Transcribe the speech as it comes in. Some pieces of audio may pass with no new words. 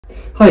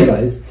Hi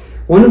guys,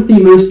 one of the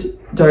most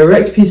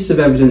direct pieces of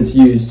evidence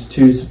used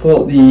to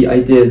support the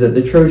idea that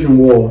the Trojan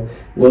War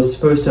was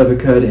supposed to have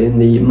occurred in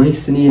the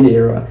Mycenaean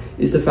era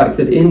is the fact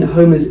that in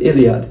Homer's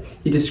Iliad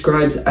he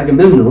describes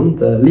Agamemnon,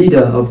 the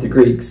leader of the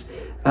Greeks,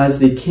 as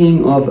the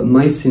king of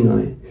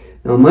Mycenae.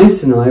 Now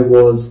Mycenae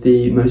was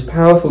the most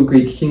powerful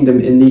Greek kingdom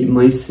in the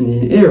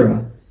Mycenaean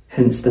era,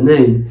 hence the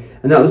name,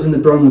 and that was in the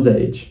Bronze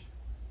Age.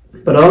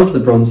 But after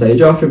the Bronze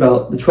Age, after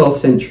about the 12th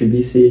century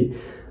BC,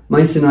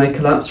 Mycenae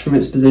collapsed from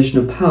its position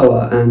of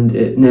power and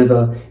it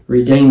never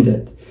regained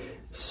it.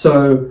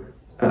 So,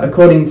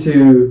 according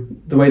to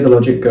the way the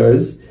logic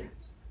goes,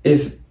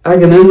 if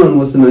Agamemnon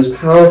was the most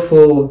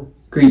powerful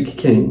Greek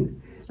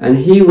king, and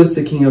he was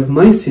the king of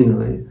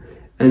Mycenae,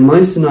 and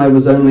Mycenae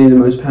was only the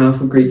most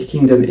powerful Greek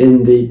kingdom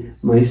in the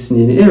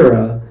Mycenaean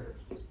era,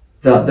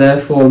 that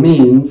therefore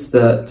means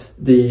that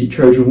the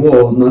Trojan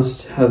War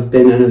must have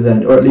been an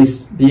event, or at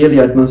least the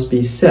Iliad must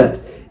be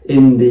set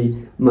in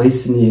the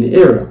Mycenaean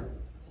era.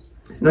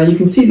 Now you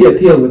can see the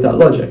appeal with that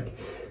logic,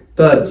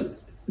 but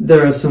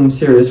there are some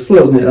serious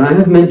flaws in it, and I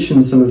have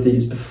mentioned some of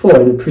these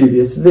before in a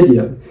previous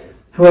video.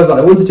 However,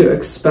 I wanted to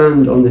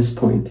expand on this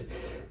point.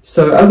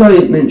 So as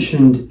I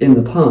mentioned in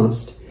the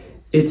past,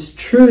 it's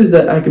true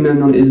that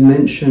Agamemnon is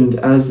mentioned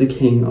as the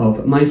king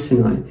of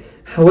Mycenae.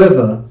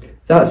 However,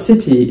 that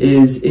city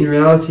is in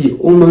reality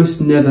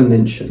almost never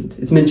mentioned.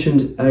 It's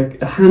mentioned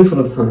a handful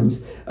of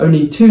times,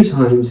 only 2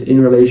 times in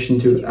relation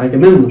to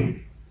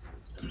Agamemnon.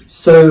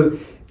 So,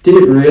 did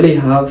it really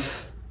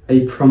have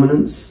a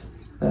prominence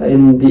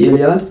in the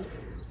Iliad?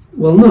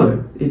 Well,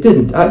 no, it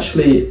didn't.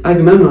 Actually,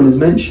 Agamemnon is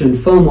mentioned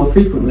far more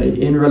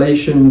frequently in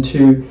relation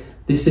to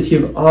the city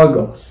of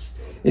Argos.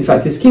 In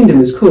fact, his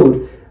kingdom is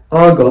called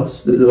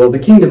Argos, or the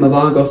kingdom of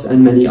Argos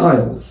and many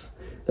isles.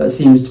 That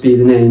seems to be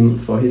the name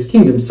for his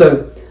kingdom.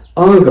 So,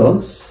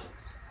 Argos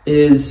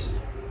is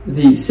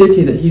the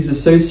city that he's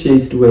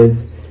associated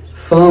with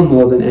far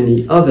more than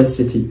any other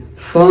city,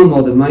 far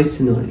more than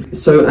Mycenae.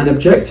 So an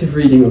objective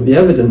reading of the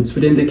evidence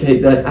would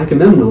indicate that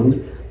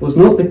Agamemnon was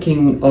not the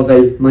king of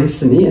a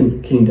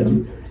Mycenaean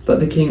kingdom, but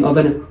the king of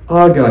an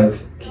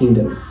Argive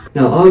kingdom.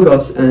 Now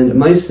Argos and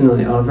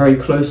Mycenae are very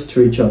close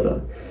to each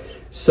other.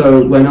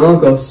 So when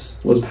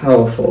Argos was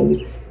powerful,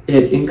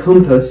 it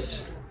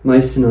encompassed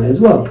Mycenae as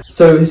well.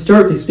 So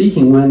historically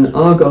speaking, when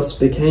Argos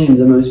became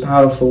the most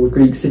powerful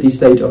Greek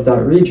city-state of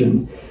that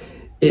region,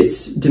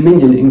 its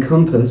dominion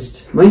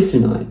encompassed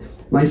Mycenae.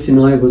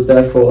 Mycenae was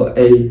therefore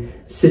a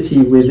city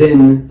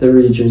within the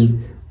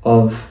region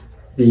of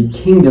the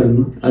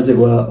kingdom, as it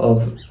were,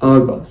 of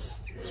Argos.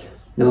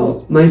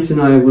 Now,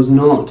 Mycenae was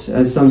not,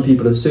 as some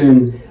people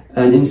assume,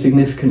 an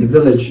insignificant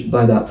village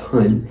by that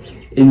time.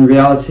 In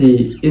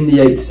reality, in the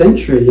 8th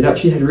century, it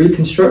actually had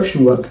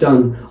reconstruction work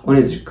done on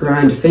its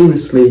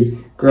famously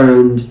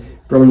grand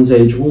Bronze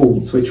Age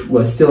walls, which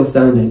were still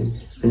standing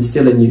and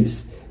still in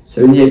use.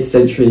 So in the 8th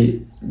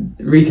century,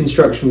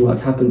 reconstruction work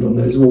happened on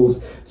those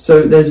walls.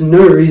 So there's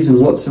no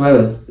reason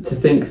whatsoever to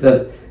think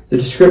that the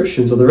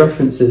descriptions or the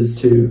references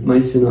to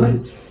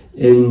Mycenae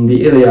in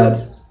the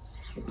Iliad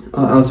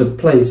are out of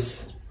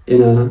place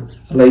in a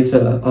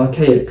later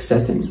archaic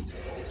setting.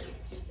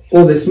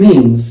 All this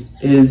means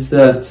is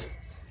that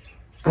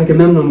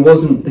Agamemnon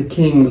wasn't the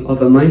king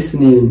of a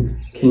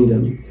Mycenaean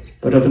kingdom,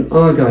 but of an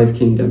Argive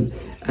kingdom,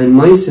 and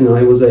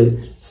Mycenae was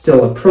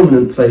still a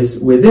prominent place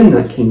within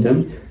that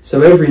kingdom,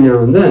 so every now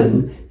and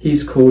then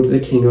he's called the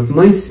king of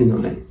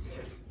Mycenae,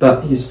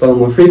 but he's far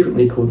more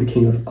frequently called the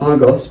king of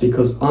Argos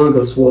because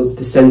Argos was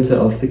the centre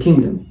of the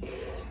kingdom.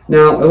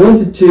 Now I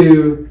wanted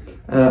to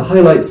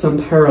highlight some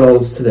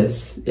parallels to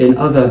this in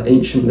other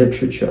ancient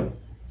literature.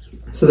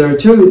 So there are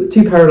two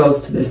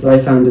parallels to this that I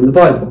found in the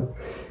Bible.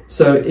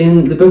 So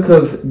in the book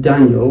of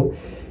Daniel,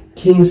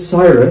 King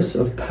Cyrus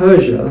of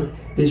Persia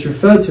is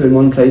referred to in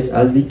one place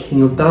as the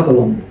king of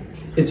Babylon.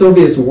 It's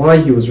obvious why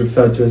he was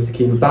referred to as the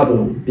king of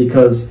Babylon,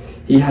 because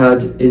he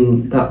had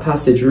in that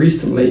passage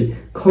recently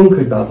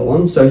conquered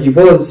Babylon, so he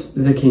was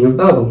the king of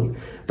Babylon.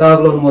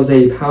 Babylon was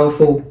a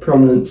powerful,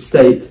 prominent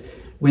state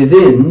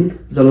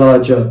within the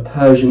larger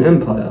Persian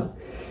Empire.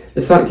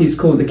 The fact he's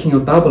called the king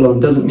of Babylon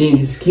doesn't mean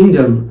his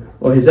kingdom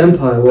or his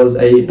empire was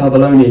a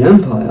Babylonian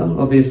empire,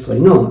 obviously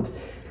not.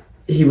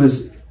 He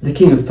was the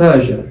king of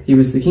Persia, he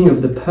was the king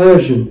of the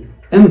Persian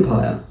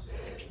Empire,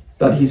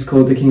 but he's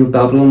called the king of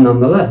Babylon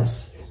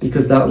nonetheless,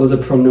 because that was a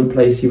prominent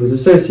place he was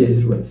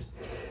associated with.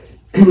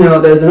 Now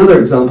there's another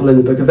example in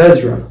the book of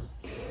Ezra.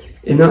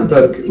 In that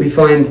book we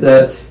find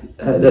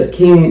that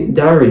King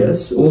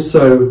Darius,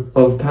 also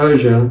of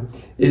Persia,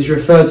 is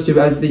referred to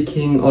as the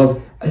king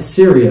of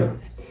Assyria.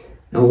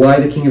 Now why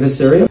the king of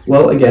Assyria?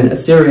 Well, again,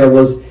 Assyria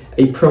was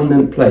a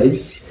prominent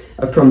place,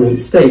 a prominent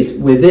state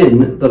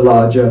within the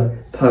larger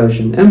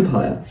Persian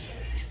Empire,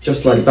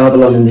 just like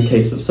Babylon in the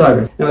case of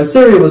Cyrus. Now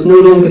Assyria was no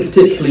longer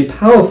particularly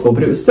powerful,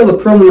 but it was still a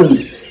prominent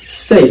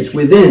state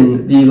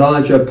within the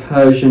larger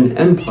Persian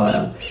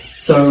Empire.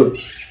 So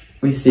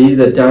we see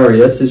that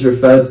Darius is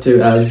referred to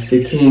as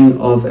the king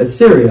of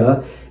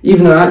Assyria,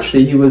 even though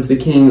actually he was the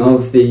king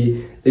of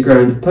the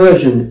Grand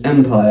Persian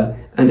Empire,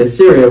 and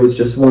Assyria was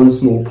just one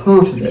small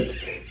part of it.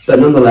 but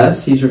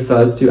nonetheless he's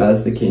referred to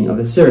as the king of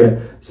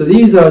Assyria. So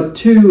these are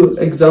two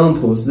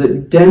examples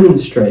that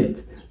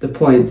demonstrate the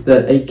point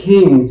that a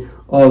king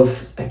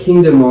of a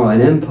kingdom or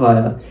an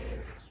empire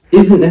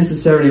isn't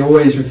necessarily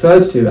always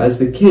referred to as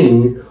the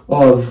king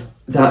of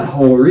that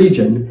whole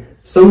region.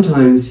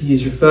 Sometimes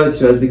he's referred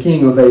to as the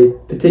king of a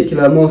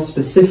particular, more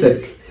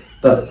specific,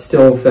 but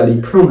still fairly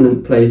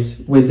prominent place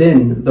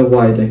within the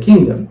wider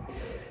kingdom.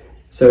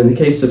 So in the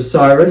case of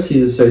Cyrus,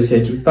 he's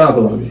associated with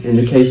Babylon. In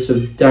the case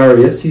of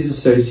Darius, he's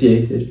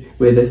associated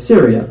with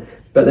Assyria.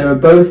 But they were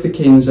both the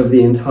kings of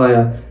the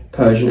entire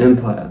Persian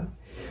Empire.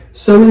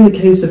 So in the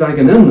case of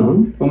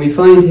Agamemnon, when we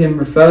find him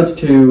referred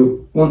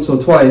to once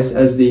or twice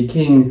as the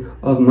king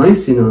of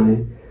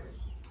Mycenae,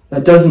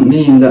 that doesn't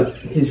mean that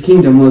his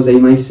kingdom was a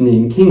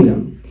Mycenaean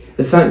kingdom.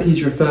 The fact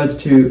he's referred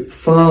to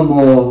far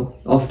more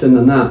often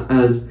than that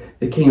as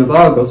the king of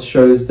Argos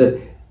shows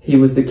that he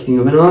was the king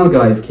of an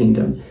Argive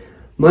kingdom.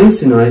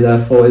 Mycenae,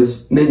 therefore,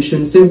 is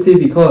mentioned simply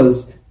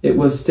because it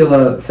was still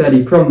a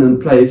fairly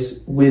prominent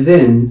place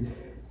within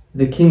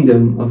the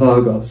kingdom of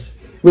Argos,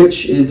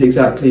 which is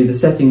exactly the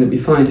setting that we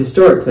find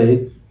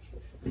historically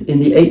in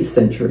the 8th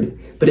century,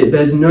 but it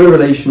bears no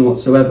relation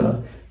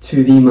whatsoever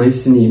to the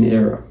Mycenaean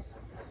era.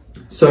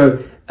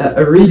 So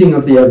a reading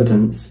of the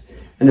evidence,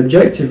 an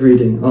objective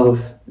reading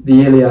of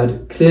the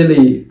Iliad,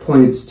 clearly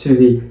points to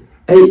the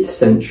 8th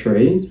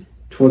century,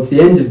 towards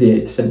the end of the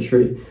 8th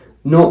century,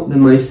 not the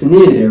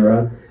Mycenaean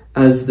era,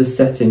 as the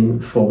setting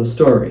for the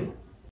story.